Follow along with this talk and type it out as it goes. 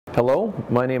Hello,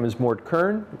 my name is Mort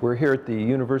Kern. We're here at the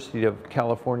University of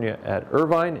California at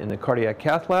Irvine in the cardiac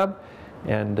cath lab,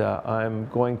 and I'm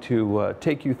going to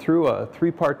take you through a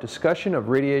three-part discussion of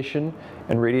radiation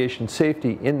and radiation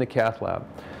safety in the cath lab.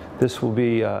 This will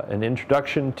be an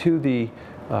introduction to the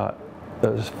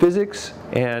physics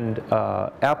and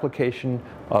application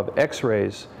of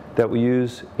X-rays that we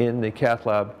use in the cath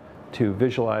lab to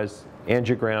visualize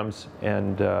angiograms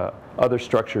and other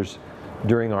structures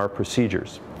during our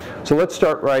procedures. So let's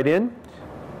start right in.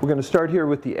 We're going to start here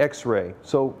with the X-ray.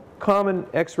 So common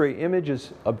X-ray image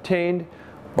is obtained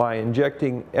by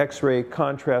injecting X-ray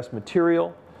contrast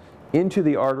material into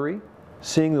the artery,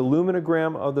 seeing the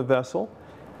luminogram of the vessel,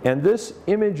 and this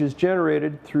image is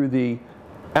generated through the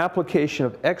application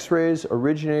of X-rays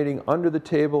originating under the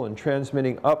table and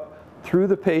transmitting up through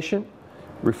the patient,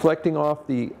 reflecting off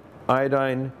the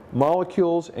iodine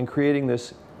molecules and creating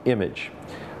this image.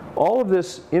 All of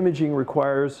this imaging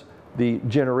requires the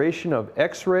generation of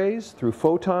X-rays through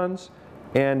photons,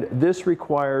 and this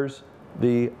requires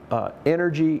the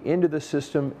energy into the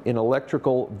system in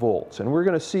electrical volts. And we're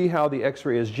going to see how the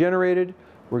X-ray is generated.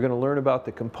 We're going to learn about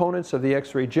the components of the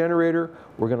X-ray generator.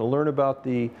 We're going to learn about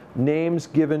the names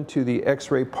given to the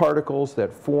X-ray particles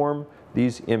that form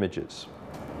these images.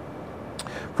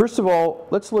 First of all,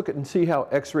 let's look at and see how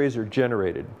X-rays are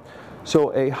generated.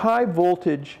 So a high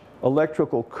voltage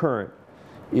electrical current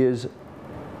is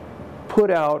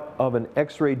put out of an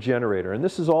X-ray generator, and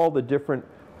this is all the different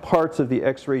parts of the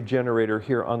X-ray generator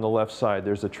here on the left side.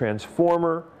 There's a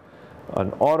transformer,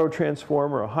 an auto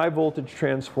transformer, a high voltage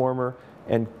transformer,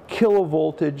 and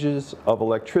kilovoltages of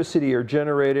electricity are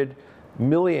generated,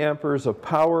 milliamperes of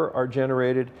power are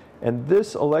generated, and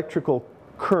this electrical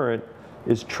current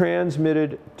is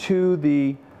transmitted to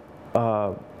the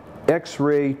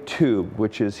X-ray tube,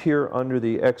 which is here under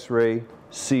the X-ray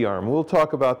C-arm. We'll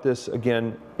talk about this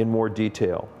again in more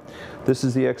detail. This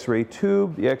is the X-ray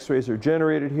tube. The X-rays are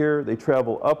generated here. They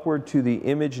travel upward to the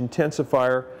image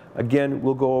intensifier. Again,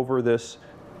 we'll go over this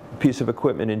piece of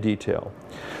equipment in detail.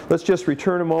 Let's just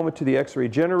return a moment to the X-ray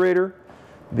generator.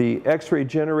 The X-ray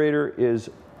generator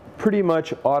is pretty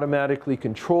much automatically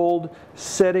controlled,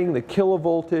 setting the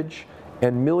kilovoltage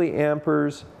and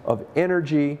milliamperes of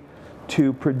energy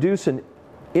to produce an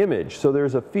image. So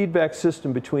there's a feedback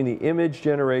system between the image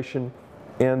generation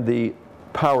and the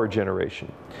power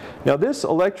generation. Now this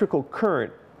electrical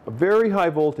current, a very high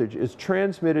voltage, is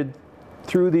transmitted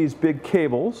through these big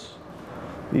cables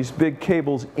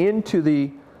into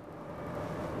the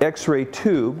X-ray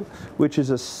tube, which is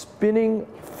a spinning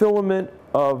filament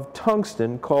of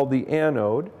tungsten called the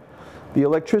anode. The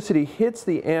electricity hits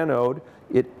the anode.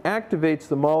 It activates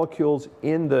the molecules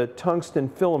in the tungsten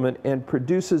filament and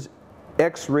produces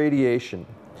X radiation.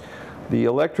 The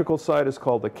electrical side is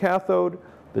called the cathode.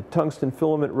 The tungsten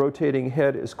filament rotating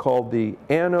head is called the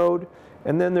anode.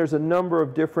 And then there's a number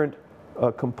of different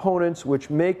components which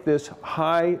make this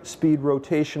high-speed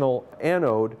rotational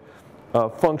anode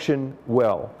function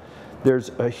well. There's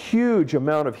a huge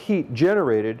amount of heat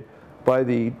generated by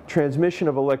the transmission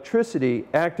of electricity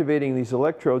activating these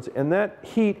electrodes, and that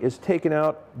heat is taken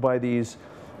out by this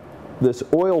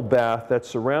oil bath that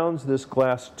surrounds this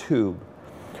glass tube.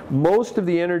 Most of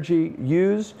the energy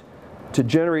used to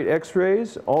generate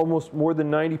X-rays, almost more than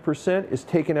 90%, is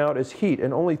taken out as heat,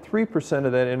 and only 3%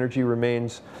 of that energy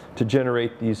remains to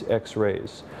generate these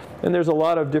X-rays. And there's a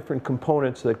lot of different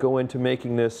components that go into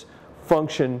making this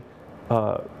function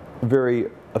very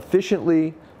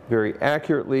efficiently, very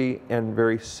accurately, and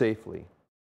very safely.